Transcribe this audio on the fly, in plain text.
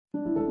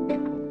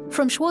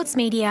From Schwartz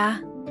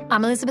Media,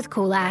 I'm Elizabeth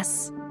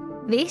Coulas.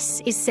 This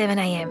is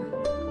 7am.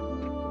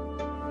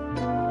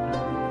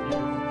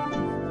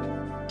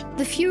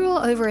 The furor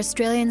over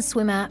Australian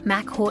swimmer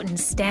Mac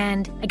Horton's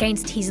stand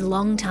against his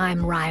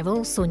longtime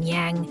rival Sun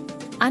Yang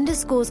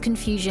underscores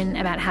confusion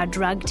about how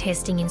drug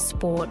testing in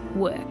sport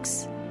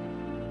works.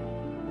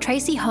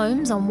 Tracy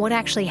Holmes on what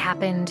actually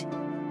happened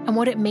and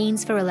what it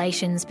means for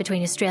relations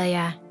between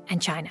Australia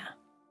and China.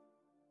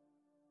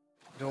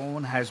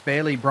 Dawn has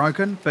barely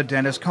broken, but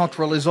Dennis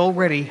Cottrell is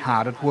already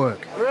hard at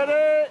work.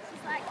 Ready?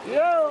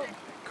 Yo!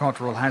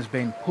 Cottrell has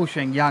been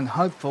pushing young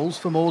hopefuls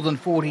for more than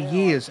 40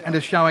 years and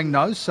is showing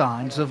no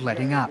signs of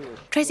letting up.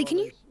 Tracy, can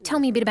you tell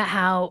me a bit about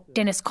how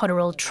Dennis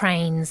Cottrell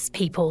trains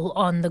people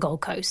on the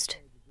Gold Coast?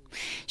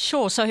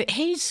 Sure. So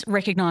he's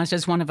recognised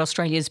as one of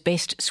Australia's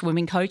best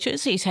swimming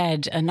coaches. He's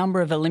had a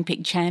number of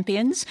Olympic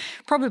champions.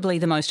 Probably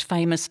the most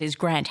famous is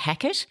Grant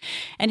Hackett.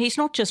 And he's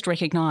not just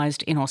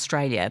recognised in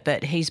Australia,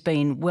 but he's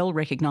been well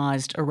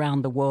recognised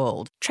around the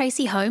world.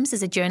 Tracy Holmes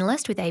is a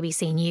journalist with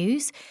ABC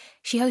News.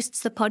 She hosts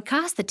the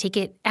podcast The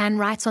Ticket and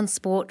writes on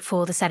sport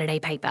for the Saturday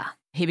paper.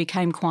 He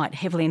became quite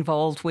heavily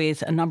involved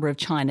with a number of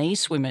Chinese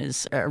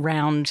swimmers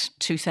around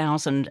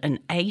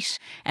 2008.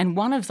 And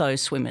one of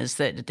those swimmers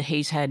that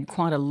he's had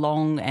quite a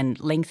long and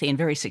lengthy and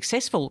very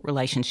successful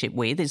relationship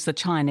with is the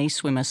Chinese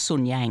swimmer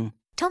Sun Yang.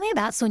 Tell me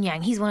about Sun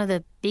Yang. He's one of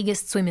the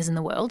biggest swimmers in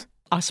the world.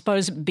 I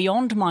suppose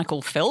beyond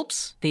Michael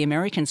Phelps, the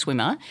American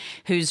swimmer,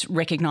 who's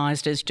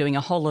recognised as doing a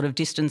whole lot of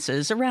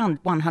distances, around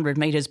 100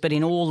 metres, but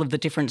in all of the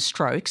different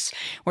strokes,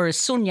 whereas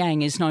Sun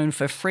Yang is known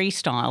for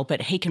freestyle,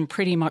 but he can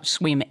pretty much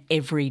swim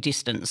every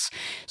distance.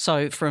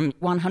 So from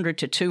 100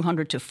 to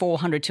 200 to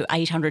 400 to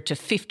 800 to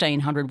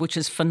 1500, which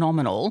is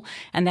phenomenal,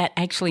 and that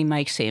actually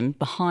makes him,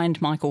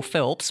 behind Michael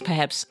Phelps,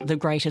 perhaps the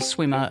greatest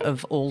swimmer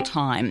of all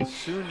time.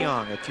 Sun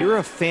Yang, if you're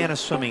a fan of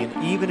swimming,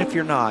 and even if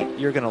you're not,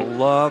 you're going to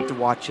love to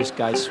watch this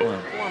guy swim.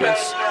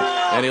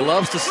 And he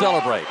loves to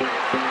celebrate.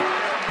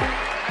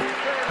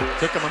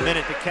 Took him a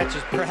minute to catch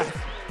his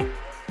breath.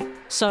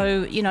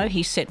 So,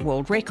 he's set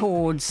world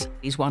records,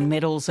 he's won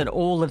medals at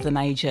all of the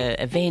major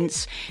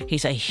events.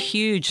 He's a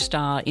huge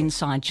star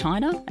inside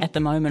China, at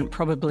the moment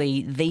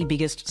probably the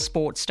biggest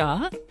sports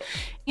star.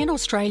 In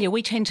Australia,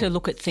 we tend to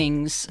look at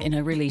things in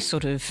a really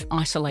sort of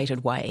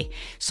isolated way.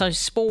 So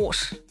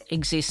sport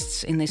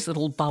exists in this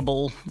little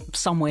bubble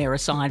somewhere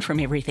aside from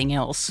everything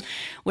else.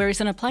 Whereas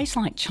in a place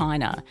like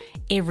China,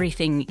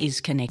 everything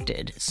is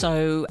connected.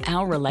 So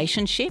our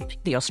relationship,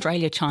 the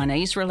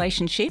Australia-Chinese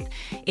relationship,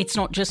 it's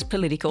not just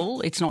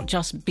political, it's not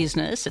just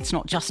business, it's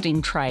not just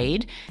in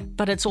trade,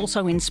 but it's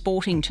also in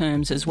sporting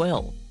terms as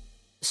well.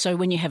 So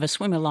when you have a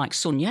swimmer like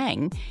Sun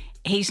Yang,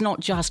 he's not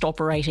just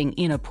operating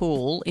in a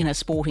pool, in a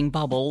sporting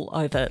bubble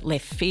over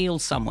left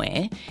field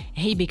somewhere.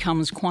 He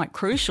becomes quite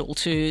crucial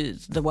to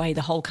the way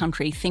the whole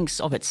country thinks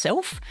of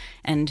itself,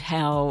 and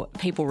how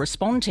people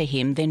respond to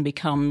him then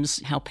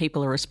becomes how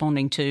people are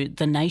responding to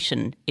the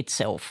nation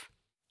itself.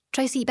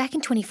 Tracy, back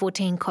in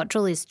 2014,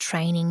 Cottrell is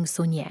training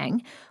Sun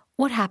Yang.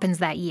 What happens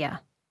that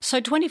year? So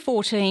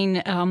 2014,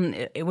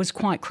 it was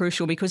quite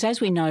crucial because,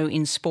 as we know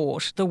in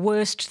sport, the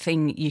worst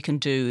thing you can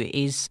do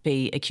is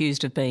be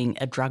accused of being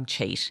a drug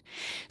cheat.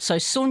 So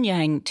Sun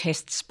Yang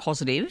tests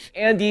positive.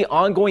 And the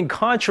ongoing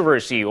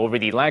controversy over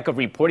the lack of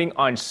reporting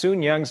on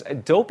Sun Yang's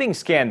doping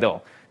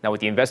scandal. Now,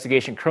 with the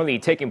investigation currently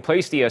taking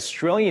place, the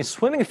Australian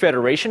Swimming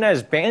Federation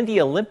has banned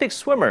the Olympic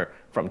swimmer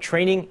from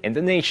training in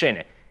the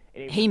nation.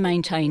 He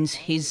maintains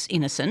he's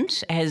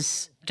innocent,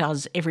 as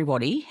does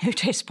everybody who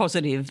tests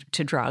positive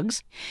to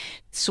drugs.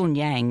 Sun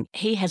Yang,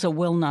 he has a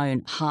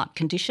well-known heart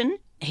condition.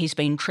 He's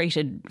been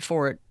treated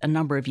for it a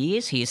number of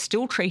years. He is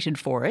still treated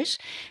for it.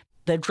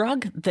 The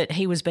drug that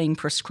he was being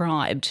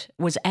prescribed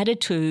was added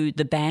to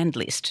the banned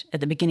list at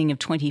the beginning of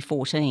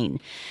 2014.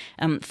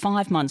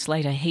 5 months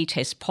later, he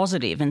tests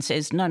positive and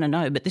says,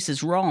 no, but this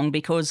is wrong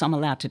because I'm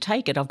allowed to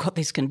take it. I've got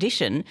this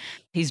condition.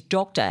 His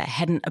doctor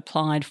hadn't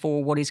applied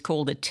for what is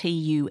called a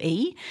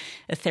TUE,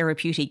 a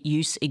therapeutic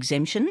use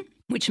exemption,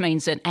 which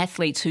means that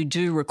athletes who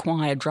do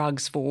require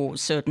drugs for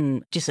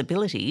certain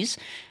disabilities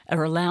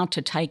are allowed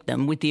to take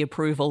them with the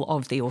approval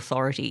of the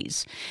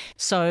authorities.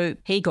 So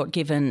he got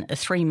given a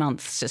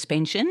 3-month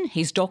suspension.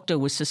 His doctor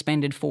was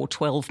suspended for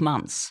 12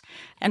 months.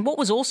 And what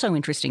was also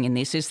interesting in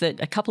this is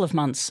that a couple of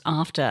months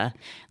after,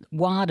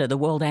 WADA, the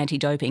World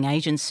Anti-Doping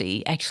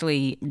Agency,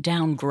 actually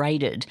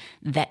downgraded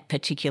that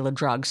particular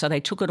drug. So they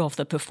took it off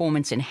the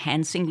performance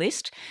enhancing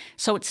list.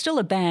 So it's still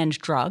a banned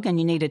drug and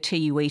you need a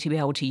TUE to be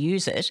able to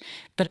use it,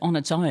 but on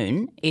its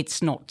own,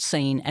 it's not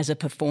seen as a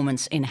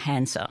performance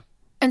enhancer.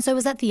 And so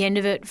was that the end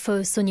of it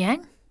for Sun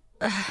Yang?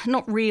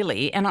 not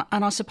really. And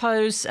I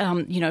suppose,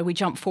 we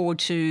jump forward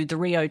to the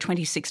Rio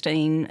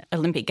 2016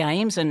 Olympic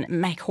Games, and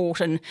Mac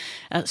Horton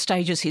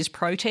stages his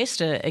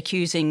protest,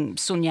 accusing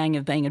Sun Yang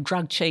of being a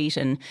drug cheat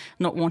and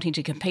not wanting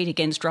to compete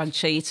against drug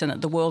cheats, and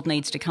that the world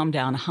needs to come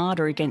down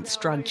harder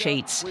against drug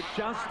cheats. With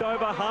just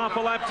over half a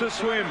lap to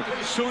swim,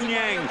 Sun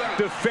Yang,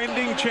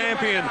 defending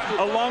champion,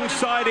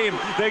 alongside him.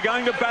 They're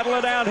going to battle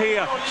it out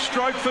here,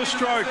 stroke for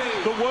stroke.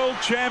 The world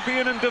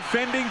champion and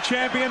defending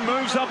champion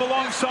moves up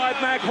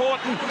alongside Mac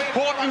Horton.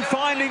 Horton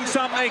finding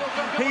something.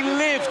 He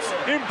lifts,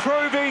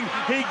 improving.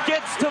 He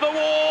gets to the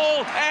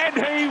wall and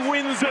he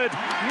wins it.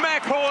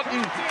 Mac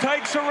Horton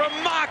takes a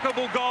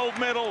remarkable gold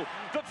medal.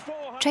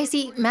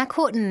 Tracy, Mac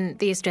Horton,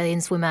 the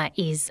Australian swimmer,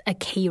 is a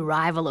key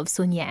rival of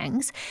Sun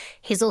Yang's.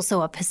 He's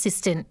also a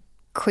persistent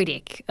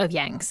critic of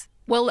Yang's.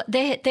 Well,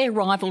 their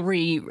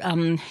rivalry,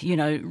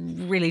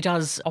 really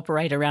does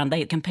operate around.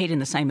 They compete in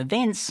the same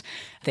events.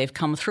 They've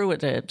come through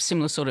at a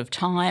similar sort of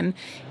time.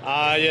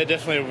 Yeah,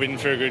 definitely a win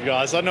for a good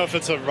guys. I don't know if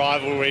it's a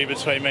rivalry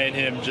between me and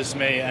him, just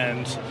me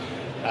and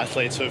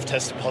athletes who have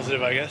tested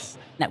positive, I guess.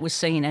 That was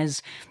seen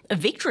as a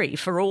victory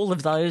for all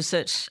of those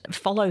that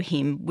follow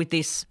him with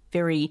this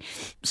very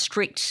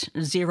strict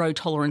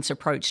zero-tolerance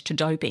approach to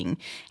doping.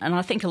 And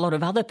I think a lot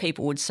of other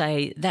people would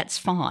say that's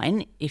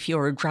fine if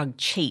you're a drug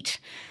cheat.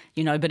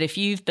 But if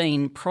you've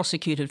been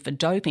prosecuted for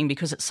doping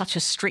because it's such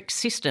a strict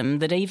system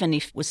that even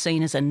if it was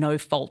seen as a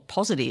no-fault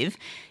positive,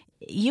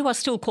 you are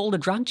still called a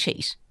drug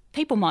cheat.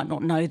 People might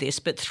not know this,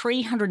 but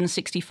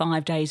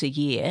 365 days a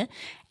year,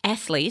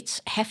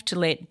 athletes have to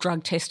let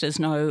drug testers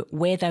know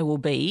where they will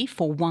be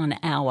for 1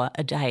 hour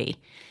a day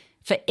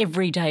for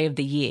every day of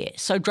the year.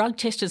 So drug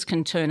testers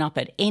can turn up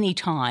at any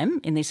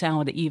time in this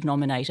hour that you've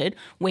nominated,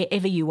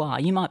 wherever you are.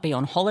 You might be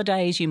on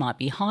holidays, you might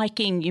be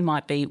hiking, you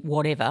might be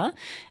whatever.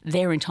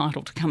 They're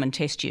entitled to come and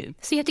test you.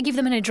 So you have to give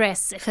them an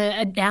address for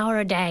an hour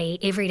a day,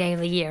 every day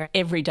of the year?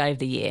 Every day of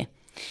the year.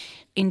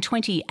 In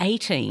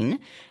 2018,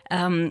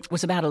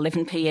 was about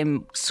 11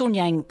 p.m, Sun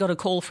Yang got a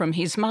call from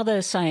his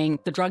mother saying,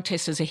 the drug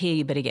testers are here,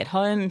 you better get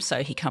home.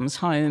 So he comes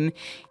home,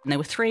 and there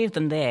were 3 of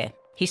them there.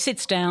 He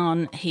sits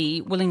down,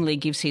 he willingly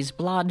gives his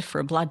blood for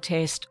a blood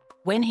test.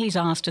 When he's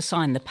asked to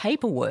sign the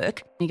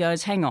paperwork, he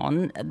goes, hang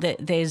on,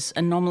 there's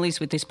anomalies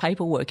with this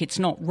paperwork. It's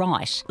not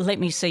right. Let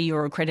me see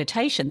your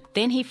accreditation.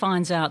 Then he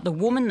finds out the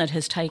woman that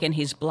has taken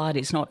his blood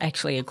is not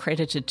actually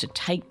accredited to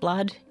take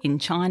blood in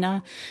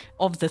China.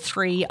 Of the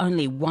 3,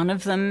 only one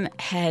of them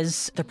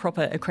has the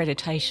proper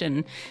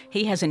accreditation.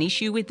 He has an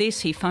issue with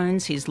this. He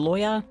phones his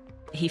lawyer.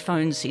 He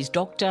phones his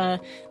doctor,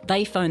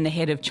 they phone the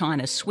head of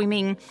China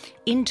Swimming.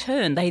 In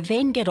turn, they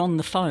then get on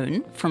the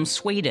phone from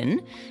Sweden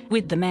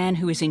with the man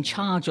who is in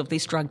charge of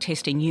this drug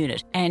testing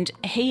unit. And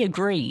he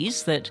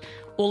agrees that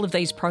all of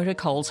these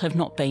protocols have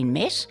not been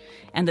met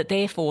and that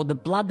therefore the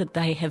blood that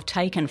they have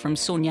taken from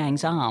Sun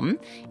Yang's arm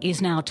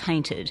is now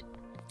tainted.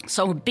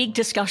 So a big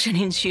discussion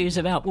ensues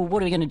about, well,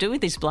 what are we going to do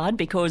with this blood?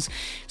 Because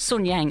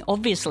Sun Yang,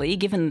 obviously,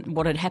 given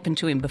what had happened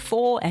to him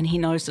before and he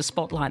knows the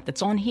spotlight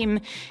that's on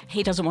him,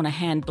 he doesn't want to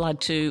hand blood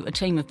to a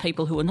team of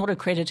people who are not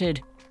accredited.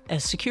 A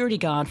security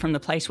guard from the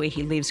place where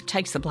he lives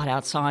takes the blood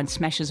outside,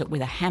 smashes it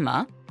with a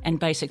hammer, and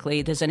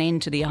basically there's an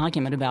end to the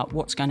argument about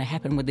what's going to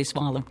happen with this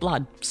vial of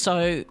blood.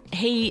 So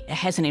he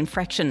has an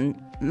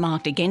infraction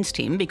marked against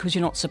him because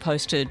you're not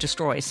supposed to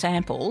destroy a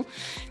sample.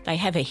 They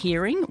have a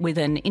hearing with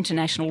an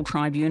international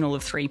tribunal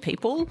of 3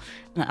 people.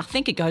 I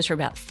think it goes for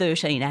about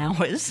 13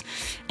 hours,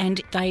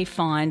 and they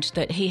find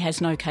that he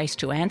has no case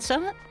to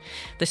answer.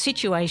 The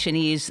situation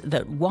is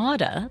that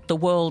WADA, the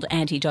World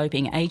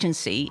Anti-Doping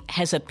Agency,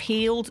 has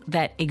appealed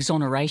that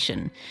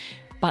exoneration.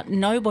 But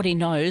nobody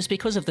knows,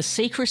 because of the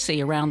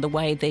secrecy around the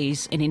way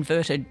these, in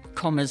inverted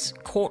commas,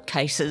 court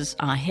cases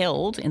are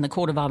held in the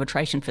Court of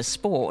Arbitration for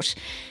Sport,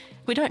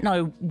 we don't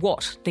know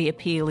what the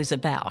appeal is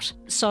about.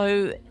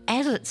 So,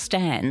 as it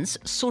stands,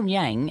 Sun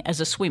Yang,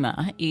 as a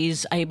swimmer,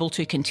 is able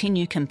to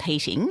continue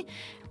competing,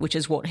 which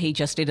is what he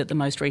just did at the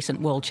most recent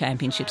World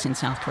Championships in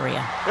South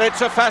Korea. It's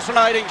a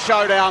fascinating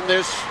showdown,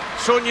 this.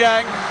 Sun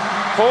Yang.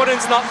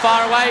 Horton's not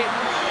far away.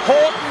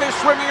 Horton is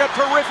swimming a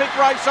terrific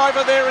race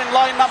over there in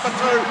lane number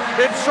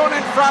 2. It's Sun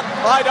in front.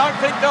 I don't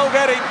think they'll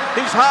get him.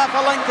 He's half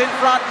a length in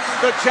front,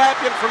 the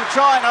champion from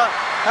China.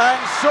 And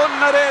Sun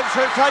it is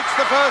who takes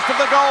the first of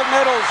the gold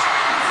medals.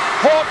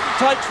 Horton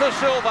takes the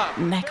silver.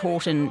 Mac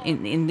Horton,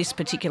 in this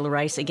particular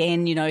race,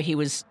 again, he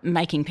was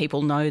making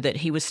people know that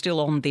he was still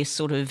on this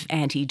sort of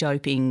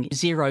anti-doping,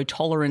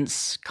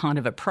 zero-tolerance kind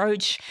of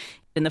approach.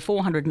 In the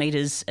 400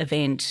 metres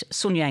event,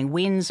 Sun Yang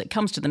wins. It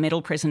comes to the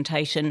medal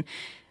presentation.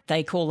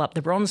 They call up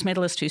the bronze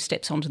medalist who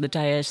steps onto the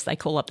dais. They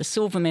call up the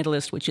silver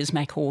medalist, which is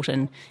Mac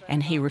Horton,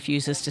 and he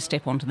refuses to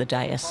step onto the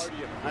dais.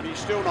 And he's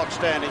still not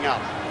standing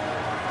up.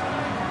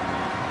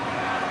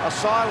 A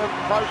silent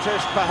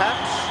protest,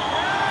 perhaps.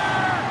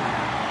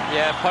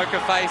 Yeah, poker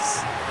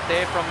face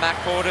there from Mac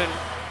Horton.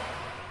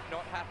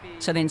 Not happy.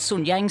 So then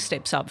Sun Yang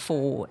steps up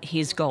for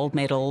his gold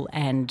medal,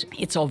 and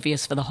it's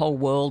obvious for the whole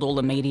world, all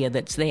the media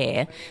that's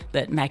there,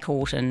 that Mac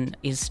Horton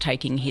is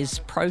taking his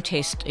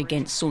protest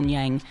against Sun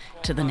Yang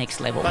to the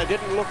next level. They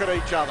didn't look at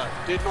each other,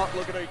 did not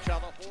look at each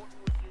other.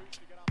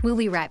 We'll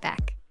be right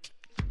back.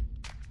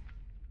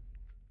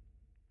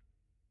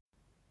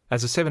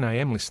 As a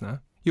 7am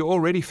listener, you're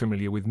already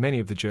familiar with many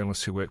of the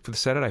journalists who work for the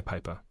Saturday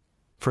paper.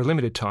 For a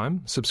limited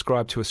time,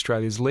 subscribe to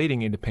Australia's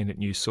leading independent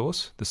news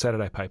source, the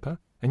Saturday paper,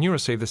 and you'll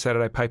receive the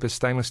Saturday paper's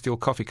stainless steel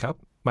coffee cup,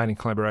 made in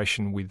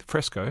collaboration with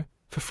Fresco,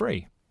 for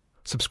free.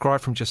 Subscribe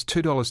from just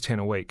 $2.10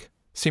 a week.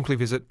 Simply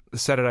visit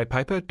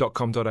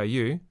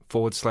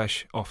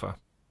thesaturdaypaper.com.au/offer.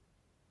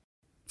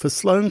 For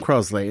Sloane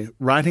Crosley,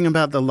 writing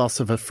about the loss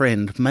of a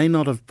friend may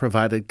not have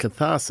provided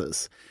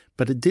catharsis,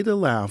 but it did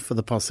allow for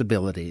the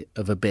possibility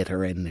of a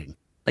better ending.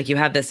 Like, you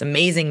have this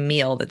amazing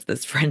meal that's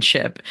this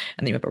friendship,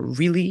 and then you have a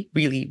really,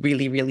 really,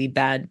 really, really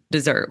bad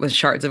dessert with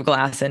shards of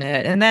glass in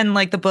it. And then,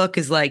 like, the book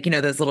is like,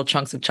 those little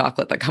chunks of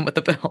chocolate that come with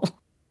the bill.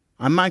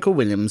 I'm Michael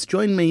Williams.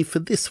 Join me for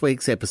this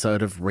week's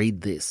episode of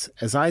Read This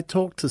as I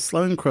talk to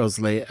Sloane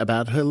Crosley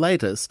about her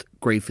latest,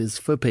 Grief is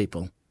for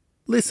People.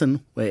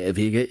 Listen wherever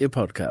you get your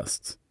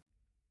podcasts.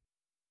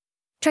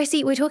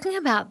 Tracy, we're talking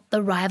about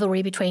the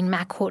rivalry between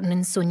Mac Horton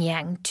and Sun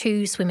Yang,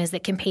 two swimmers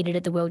that competed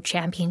at the World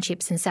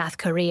Championships in South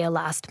Korea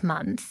last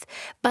month.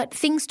 But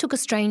things took a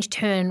strange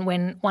turn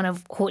when one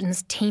of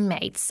Horton's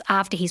teammates,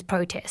 after his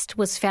protest,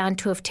 was found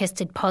to have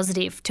tested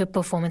positive to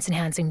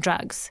performance-enhancing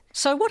drugs.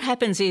 So what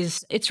happens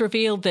is it's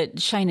revealed that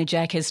Shayna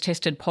Jack has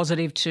tested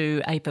positive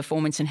to a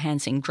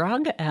performance-enhancing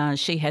drug.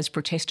 She has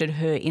protested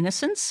her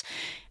innocence.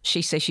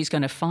 She says she's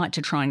going to fight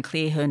to try and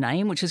clear her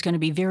name, which is going to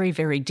be very,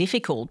 very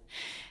difficult.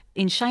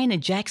 In Shayna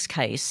Jack's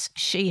case,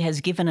 she has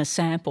given a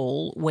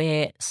sample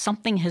where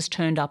something has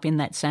turned up in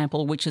that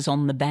sample which is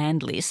on the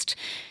banned list,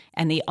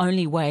 and the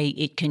only way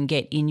it can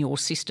get in your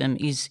system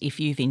is if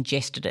you've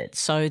ingested it.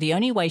 So the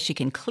only way she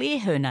can clear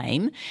her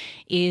name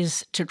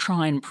is to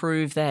try and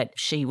prove that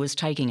she was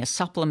taking a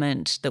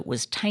supplement that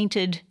was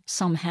tainted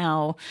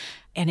somehow,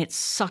 and it's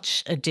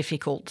such a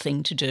difficult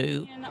thing to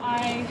do. And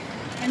I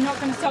am not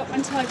going to stop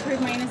until I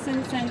prove my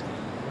innocence and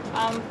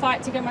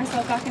fight to get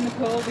myself back in the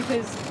pool,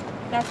 because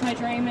that's my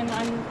dream and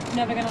I'm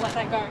never going to let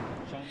that go.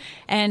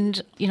 And,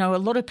 a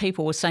lot of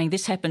people were saying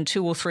this happened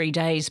 2 or 3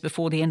 days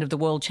before the end of the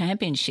World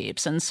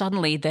Championships, and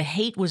suddenly the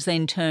heat was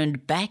then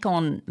turned back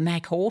on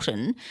Mac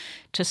Horton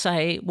to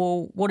say,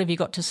 well, what have you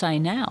got to say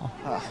now?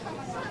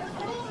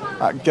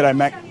 G'day,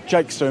 Mac.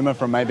 Jake Stoomer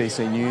from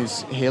ABC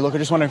News here. Look, I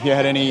just wonder if you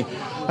had any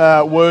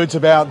words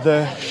about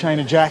the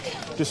Shayna Jack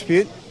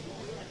dispute?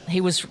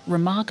 He was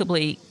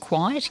remarkably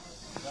quiet.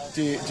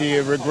 Do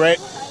you regret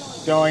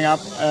going up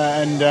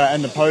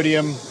and the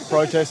podium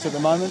protest at the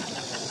moment?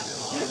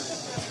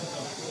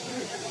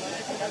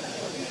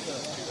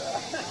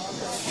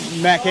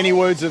 Mac, any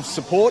words of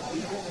support?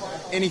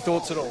 Any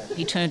thoughts at all?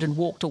 He turned and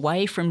walked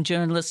away from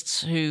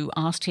journalists who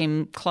asked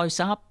him close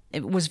up.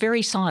 It was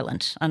very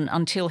silent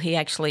until he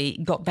actually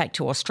got back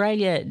to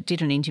Australia,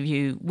 did an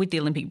interview with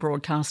the Olympic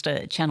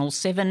broadcaster Channel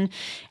 7,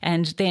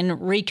 and then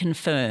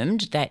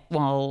reconfirmed that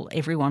while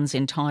everyone's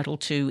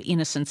entitled to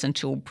innocence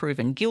until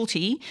proven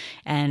guilty,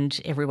 and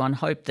everyone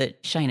hoped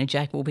that Shayna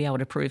Jack will be able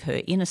to prove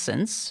her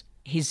innocence,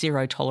 his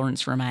zero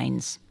tolerance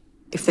remains.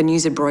 If the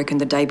news had broken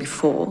the day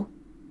before,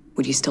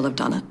 would you still have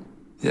done it?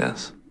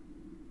 Yes.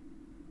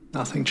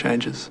 Nothing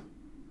changes.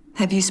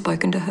 Have you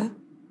spoken to her?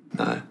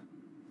 No.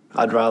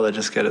 I'd rather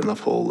just get in the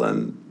pool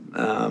than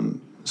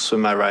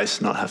swim my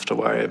race, not have to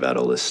worry about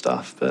all this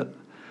stuff. But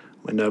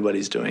when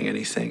nobody's doing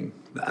anything,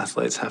 the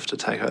athletes have to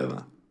take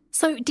over.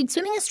 So did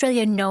Swimming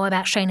Australia know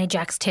about Shayna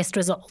Jack's test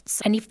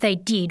results? And if they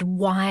did,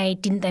 why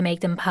didn't they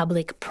make them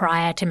public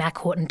prior to Mac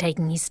Horton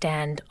taking his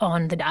stand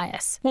on the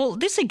dais? Well,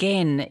 this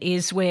again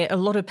is where a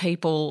lot of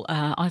people,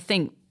 I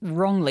think,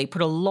 wrongly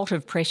put a lot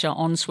of pressure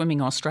on Swimming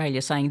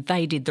Australia, saying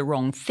they did the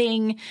wrong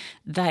thing.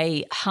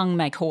 They hung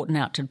Mac Horton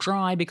out to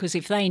dry, because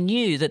if they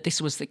knew that this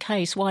was the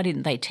case, why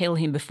didn't they tell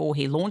him before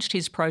he launched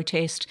his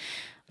protest?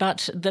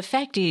 But the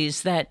fact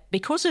is that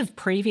because of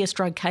previous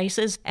drug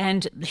cases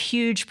and the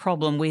huge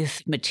problem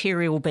with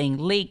material being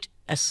leaked,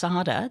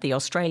 ASADA, the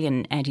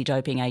Australian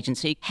Anti-Doping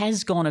Agency,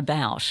 has gone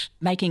about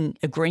making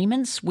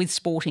agreements with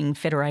sporting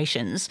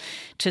federations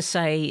to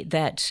say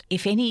that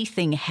if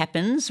anything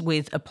happens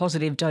with a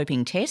positive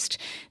doping test,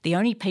 the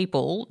only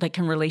people that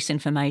can release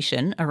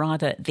information are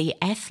either the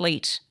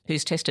athlete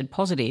who's tested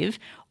positive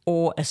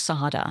or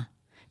ASADA,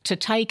 to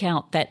take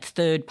out that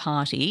third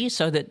party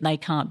so that they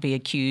can't be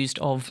accused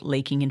of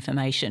leaking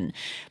information.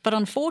 But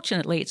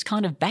unfortunately, it's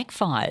kind of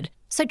backfired.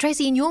 So,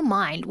 Tracy, in your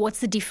mind, what's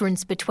the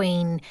difference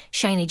between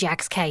Shayna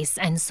Jack's case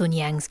and Sun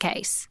Yang's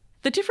case?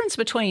 The difference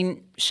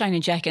between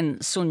Shayna Jack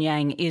and Sun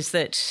Yang is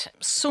that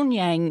Sun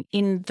Yang,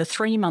 in the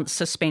 3-month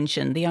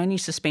suspension, the only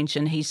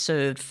suspension he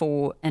served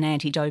for an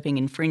anti-doping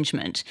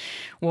infringement,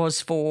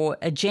 was for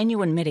a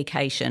genuine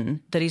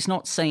medication that is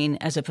not seen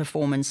as a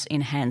performance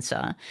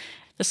enhancer.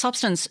 The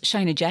substance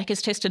Shayna Jack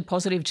has tested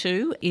positive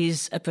to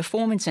is a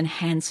performance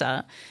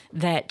enhancer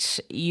that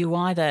you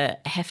either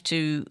have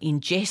to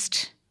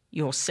ingest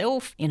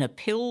yourself in a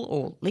pill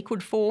or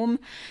liquid form,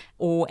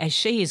 or as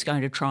she is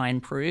going to try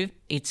and prove,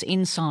 it's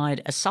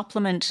inside a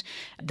supplement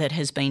that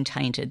has been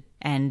tainted,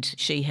 and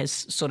she has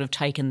sort of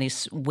taken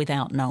this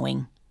without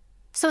knowing.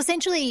 So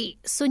essentially,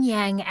 Sun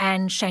Yang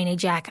and Shane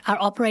Jack are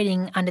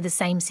operating under the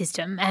same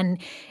system and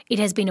it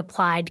has been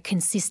applied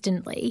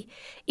consistently.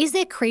 Is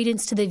there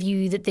credence to the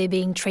view that they're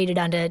being treated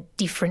under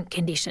different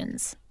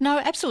conditions? No,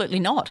 absolutely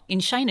not. In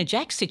Shane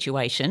Jack's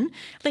situation,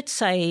 let's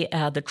say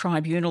the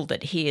tribunal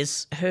that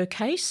hears her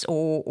case,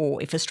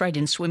 or if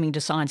Australian Swimming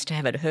decides to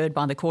have it heard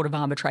by the Court of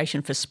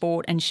Arbitration for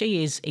Sport and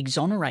she is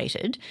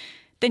exonerated,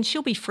 then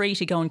she'll be free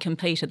to go and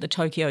compete at the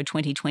Tokyo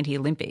 2020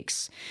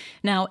 Olympics.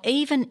 Now,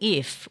 even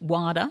if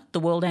WADA, the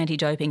World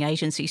Anti-Doping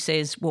Agency,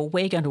 says, well,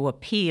 we're going to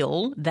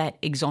appeal that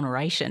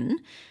exoneration,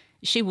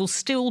 she will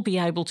still be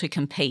able to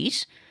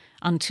compete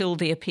until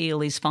the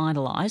appeal is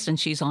finalised and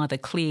she's either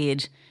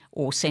cleared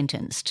or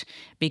sentenced,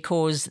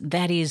 because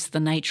that is the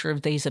nature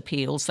of these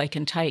appeals. They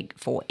can take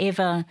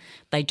forever.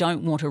 They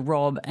don't want to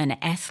rob an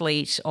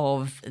athlete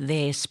of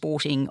their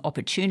sporting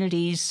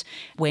opportunities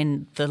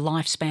when the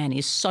lifespan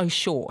is so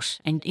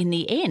short. And in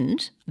the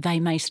end, they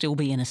may still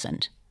be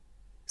innocent.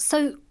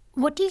 So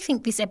what do you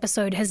think this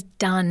episode has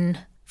done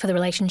for the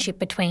relationship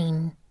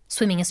between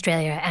Swimming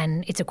Australia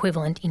and its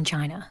equivalent in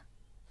China?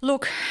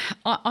 Look,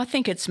 I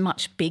think it's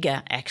much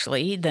bigger,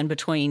 actually, than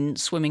between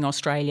Swimming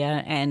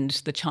Australia and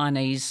the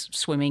Chinese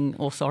Swimming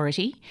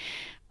Authority.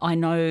 I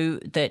know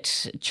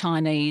that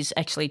Chinese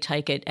actually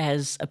take it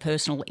as a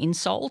personal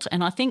insult,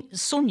 and I think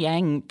Sun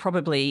Yang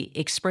probably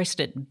expressed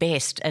it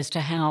best as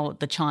to how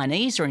the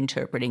Chinese are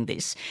interpreting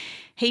this.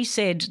 He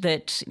said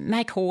that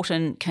Mac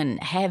Horton can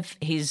have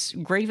his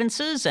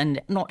grievances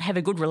and not have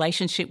a good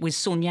relationship with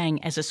Sun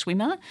Yang as a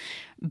swimmer,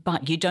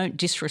 but you don't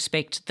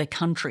disrespect the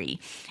country.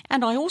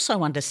 And I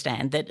also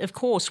understand that, of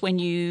course, when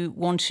you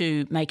want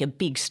to make a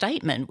big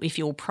statement, if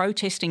you're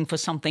protesting for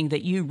something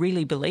that you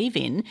really believe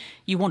in,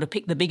 you want to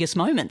pick the biggest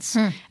moments.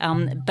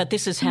 But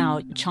this is how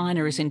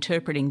China is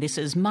interpreting this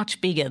as much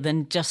bigger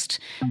than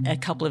just a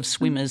couple of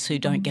swimmers who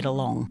don't get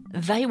along.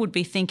 They would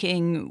be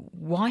thinking,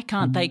 why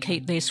can't they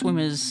keep their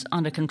swimmers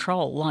under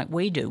control like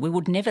we do? We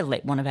would never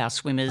let one of our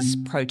swimmers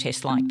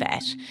protest like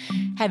that.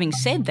 Having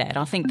said that,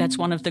 I think that's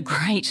one of the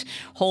great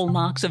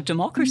hallmarks of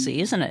democracy,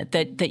 isn't it?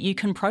 That you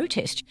can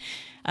protest.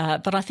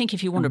 But I think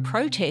if you want to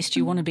protest,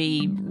 you want to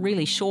be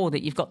really sure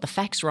that you've got the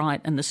facts right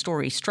and the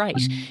story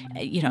straight.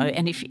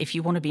 And if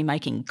you want to be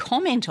making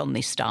comment on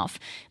this stuff,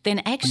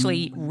 then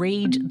actually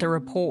read the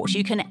report.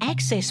 You can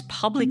access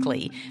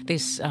publicly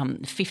this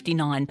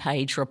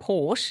 59-page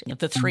report of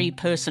the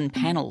 3-person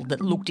panel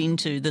that looked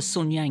into the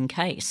Sun Yang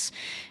case.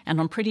 And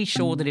I'm pretty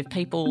sure that if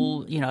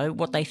people,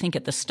 what they think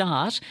at the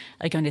start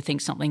are going to think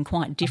something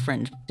quite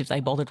different if they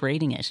bothered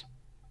reading it.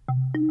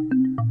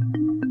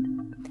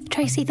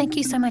 Tracy, thank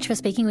you so much for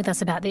speaking with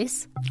us about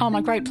this. Oh,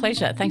 my great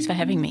pleasure. Thanks for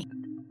having me.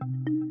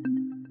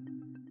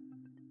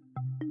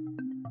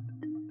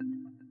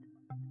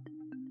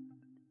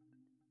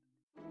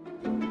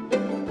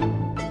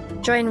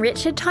 Join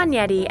Richard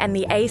Tognetti and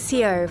the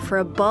ACO for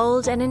a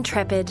bold and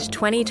intrepid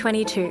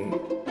 2022.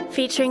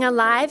 Featuring a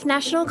live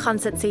national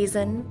concert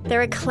season,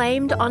 their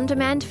acclaimed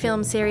on-demand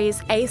film series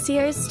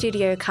ACO's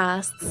Studio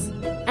Casts,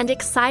 and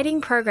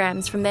exciting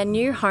programs from their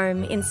new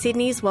home in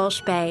Sydney's Walsh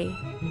Bay.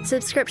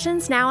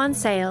 Subscriptions now on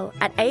sale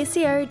at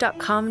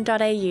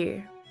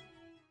aco.com.au.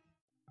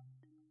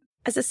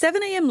 As a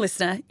 7am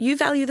listener, you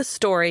value the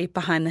story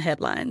behind the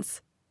headlines.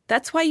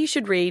 That's why you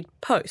should read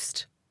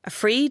Post, a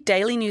free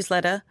daily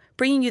newsletter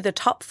bringing you the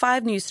top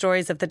 5 news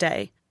stories of the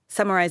day,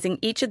 summarising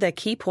each of their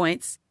key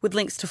points with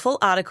links to full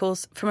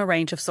articles from a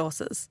range of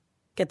sources.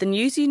 Get the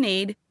news you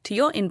need to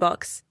your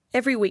inbox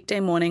every weekday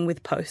morning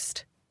with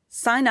Post.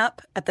 Sign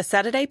up at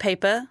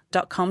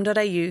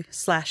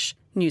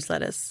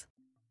thesaturdaypaper.com.au/newsletters.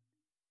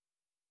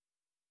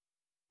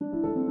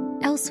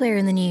 Elsewhere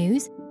in the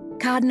news,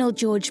 Cardinal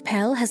George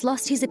Pell has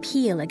lost his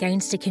appeal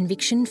against a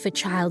conviction for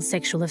child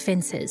sexual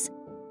offences.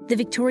 The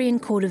Victorian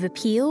Court of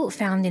Appeal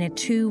found in a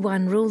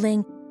 2-1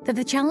 ruling that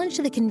the challenge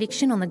to the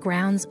conviction on the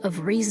grounds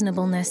of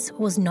reasonableness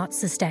was not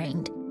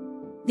sustained.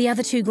 The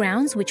other 2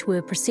 grounds, which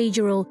were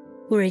procedural,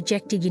 were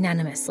rejected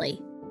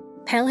unanimously.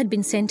 Pell had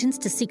been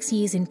sentenced to 6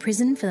 years in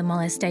prison for the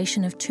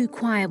molestation of 2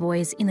 choir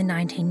boys in the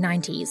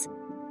 1990s.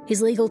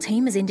 His legal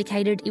team has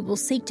indicated it will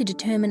seek to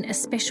determine a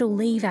special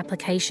leave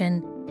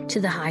application to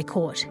the High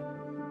Court.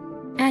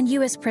 And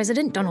US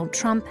President Donald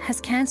Trump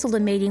has cancelled a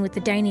meeting with the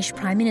Danish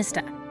Prime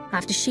Minister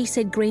after she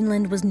said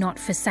Greenland was not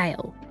for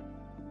sale.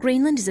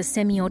 Greenland is a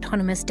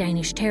semi-autonomous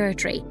Danish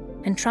territory,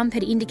 and Trump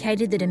had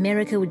indicated that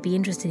America would be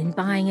interested in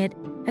buying it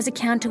as a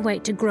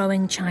counterweight to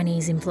growing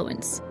Chinese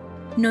influence.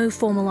 No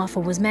formal offer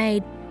was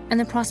made, and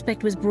the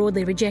prospect was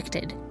broadly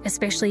rejected,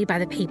 especially by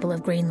the people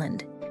of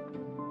Greenland.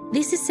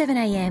 This is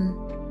 7am.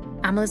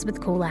 I'm Elizabeth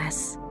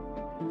Koolass.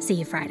 See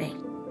you Friday.